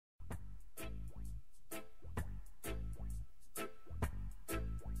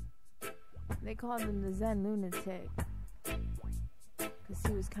called him the Zen lunatic, cause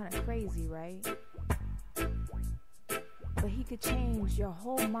he was kind of crazy, right? But he could change your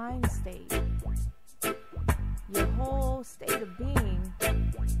whole mind state, your whole state of being,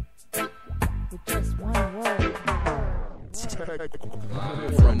 with just one word.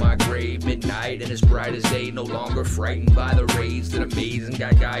 From my grave, midnight and as bright as day, no longer frightened by the rays that amaze and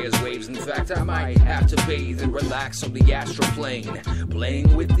got Gaia's waves. In fact, I might have to bathe and relax on the astral plane,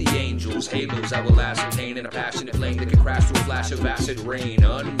 playing with the angels, halos I will ascertain in a passionate flame that can crash through a flash of acid rain.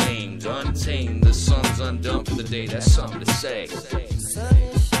 Unnamed, untamed, the sun's undone for the day, that's something to say. Sun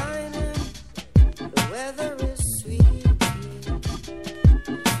is shining, the weather is sweet.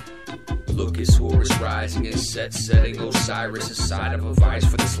 Look, is Horus rising, is setting Osiris, a side of a vice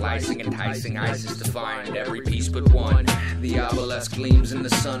for the slicing, enticing Isis to find every piece but one. The obelisk gleams in the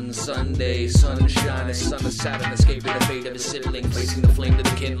sun, Sunday, sunshine, the son of Saturn, escaping the fate of his sibling, placing the flame to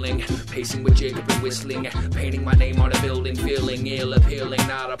the kindling, pacing with Jacob and whistling, painting my name on a building, feeling ill, appealing,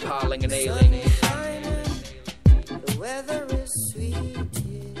 not appalling and ailing. Sun is shining, the weather is sweet.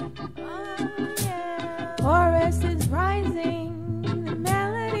 Oh, yeah. Horus is rising, the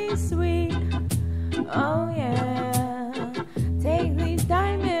melody's sweet. Oh yeah, take these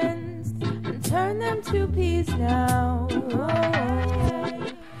diamonds and turn them to peace now. Oh,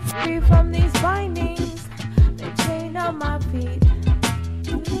 yeah. Free from these bindings, they chain on my feet.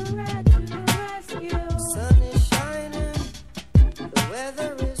 To the rescue. Sun is shining, the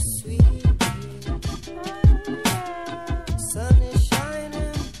weather is sweet. Oh, yeah. Sun is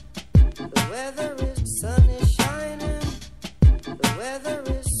shining, the weather is. Sun is shining, the weather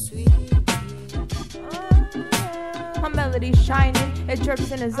is sweet. My melody's shining, it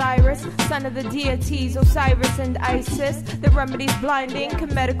drips in his iris. Son of the deities, Osiris and Isis. The remedy's blinding,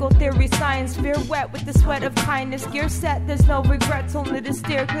 medical theory, science. Fear wet with the sweat of kindness. Gear set, there's no regrets, only to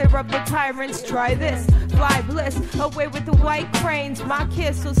steer clear of the tyrants. Try this, fly bliss, away with the white cranes. My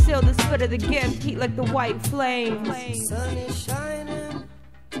kiss will seal the split of the gift, heat like the white flames. Sun is shining,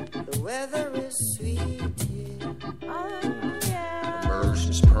 the weather is sweet. Oh, yeah. Emerged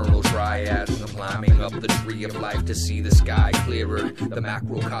as pearl triads and climbing up the tree of life to see the sky clearer. The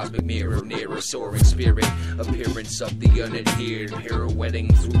macrocosmic mirror, nearer soaring spirit, appearance of the unadhered,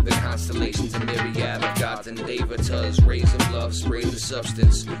 pirouetting through the constellations, a myriad of gods and devatas, rays of love, spray the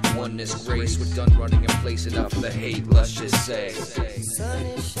substance, oneness, grace, we're done running in place enough for the hate, let's just say. Sun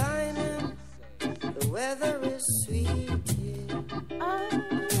is shining, the weather is sweet. Oh,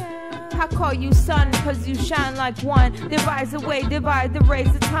 yeah. I call you sun, cause you shine like one. Devise a way, divide the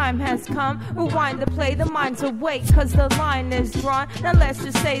rays, the time has come. Rewind the play, the mind's awake, cause the line is drawn. Now let's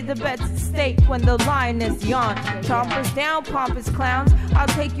just say the bet's at stake when the line is yawned. Chompers down, pompous clowns, I'll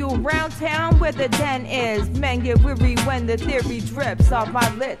take you around town where the den is. Men get weary when the theory drips off my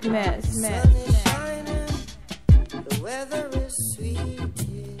litmus. Sun is shining, the weather is sweet.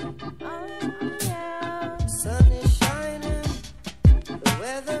 Oh, yeah. Sun is shining, the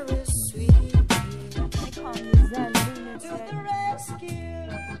weather is sweet. They call me Zen lunatic. To the rescue.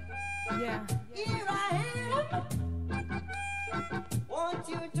 Yeah.